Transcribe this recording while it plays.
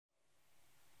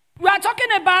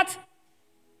about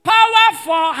power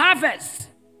for harvest.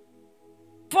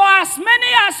 For as many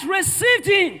as received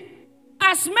him,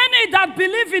 as many that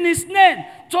believe in his name,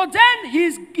 to them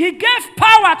he gave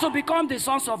power to become the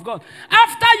sons of God.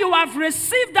 After you have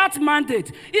received that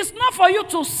mandate, it's not for you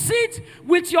to sit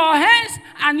with your hands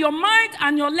and your mind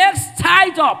and your legs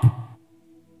tied up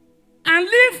and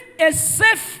live a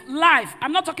safe life.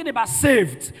 I'm not talking about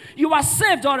saved. You are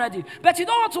saved already. But you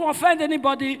don't want to offend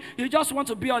anybody. You just want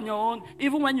to be on your own.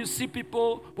 Even when you see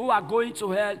people who are going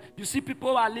to hell, you see people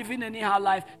who are living anyhow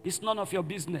life, it's none of your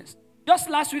business. Just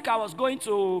last week I was going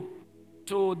to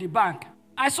the bank.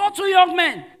 I saw two young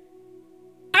men.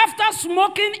 After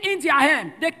smoking in their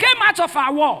hemp, they came out of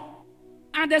our wall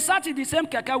and they sat in the same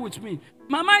keke with me.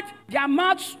 My mind, their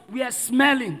mouths were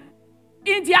smelling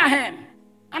in their hemp.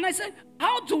 And I said,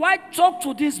 how do I talk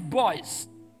to these boys?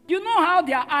 You know how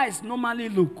their eyes normally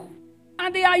look.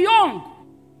 And they are young.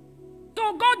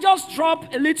 So God just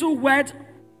dropped a little word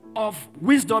of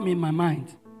wisdom in my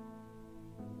mind.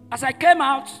 As I came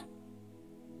out,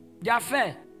 their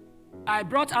fare, I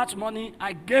brought out money.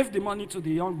 I gave the money to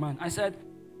the young man. I said,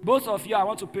 both of you, I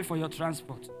want to pay for your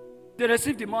transport. They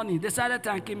received the money. They started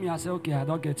thanking me. I said, okay, I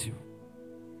don't get you.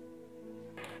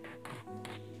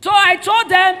 So I told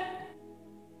them,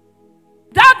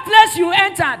 that place you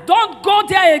enter, don't go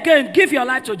there again. Give your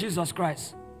life to Jesus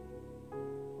Christ.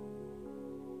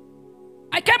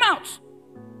 I came out.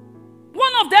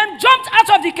 One of them jumped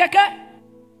out of the keke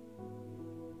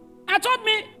and told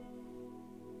me,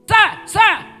 Sir,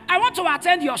 I want to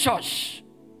attend your church.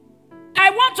 I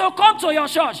want to come to your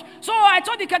church. So I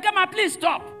told the keke man, please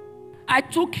stop. I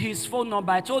took his phone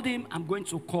number. I told him, I'm going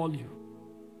to call you.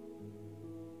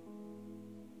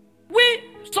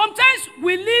 Sometimes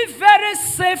we live very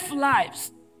safe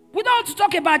lives. We don't want to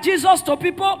talk about Jesus to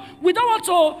people. We don't want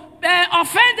to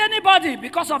offend anybody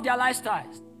because of their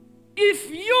lifestyles. If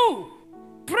you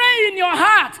pray in your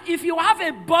heart, if you have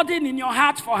a burden in your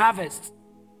heart for harvest,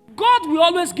 God will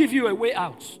always give you a way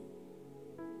out.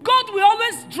 God will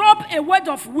always drop a word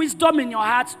of wisdom in your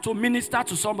heart to minister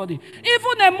to somebody.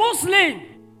 Even a Muslim.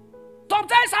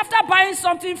 Sometimes after buying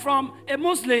something from a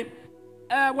Muslim,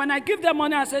 when I give them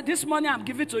money, I say, this money I'm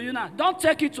giving to you now. Don't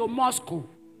take it to Moscow.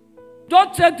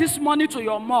 Don't take this money to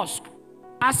your mosque.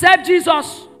 Accept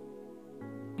Jesus.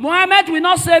 Muhammad will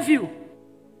not save you.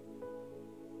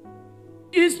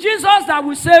 It's Jesus that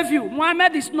will save you.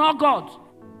 Muhammad is not God.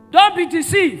 Don't be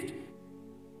deceived.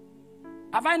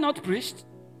 Have I not preached?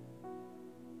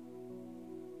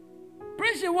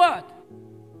 Preach the word.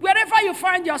 Wherever you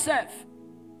find yourself.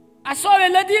 I saw a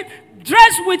lady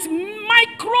dressed with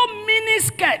micro mini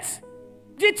skirts.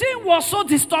 The thing was so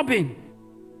disturbing.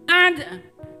 And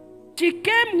she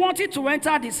came wanting to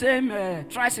enter the same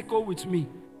tricycle with me.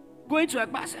 Going to a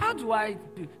class. How do I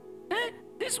do?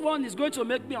 This one is going to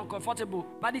make me uncomfortable.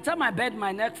 By the time I bend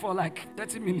my neck for like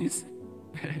 30 minutes.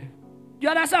 You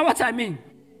understand what I mean?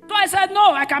 So I said,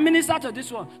 no, I can minister to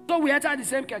this one. So we entered the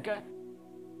same keke.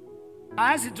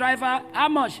 I asked the driver, how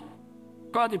much?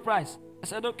 Call the price. I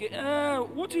said, okay,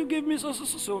 what you give me so?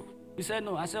 He said,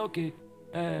 no. I said, okay,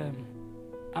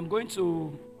 I'm going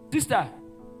to, sister,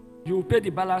 you will pay the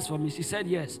balance for me. She said,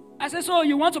 yes. I said, so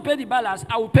you want to pay the balance?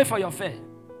 I will pay for your fare.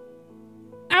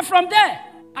 And from there,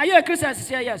 are you a Christian? She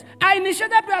said, yes. I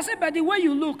initiated prayer. I said, but the way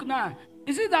you look now,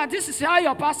 is it that this is how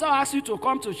your pastor asked you to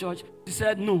come to church? She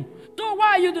said, no. So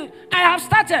why are you doing? I have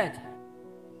started.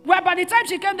 Well, by the time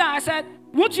she came down, I said,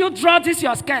 would you draw this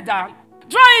your skirt down?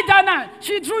 Draw it down now.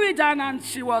 She drew it down and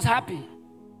she was happy.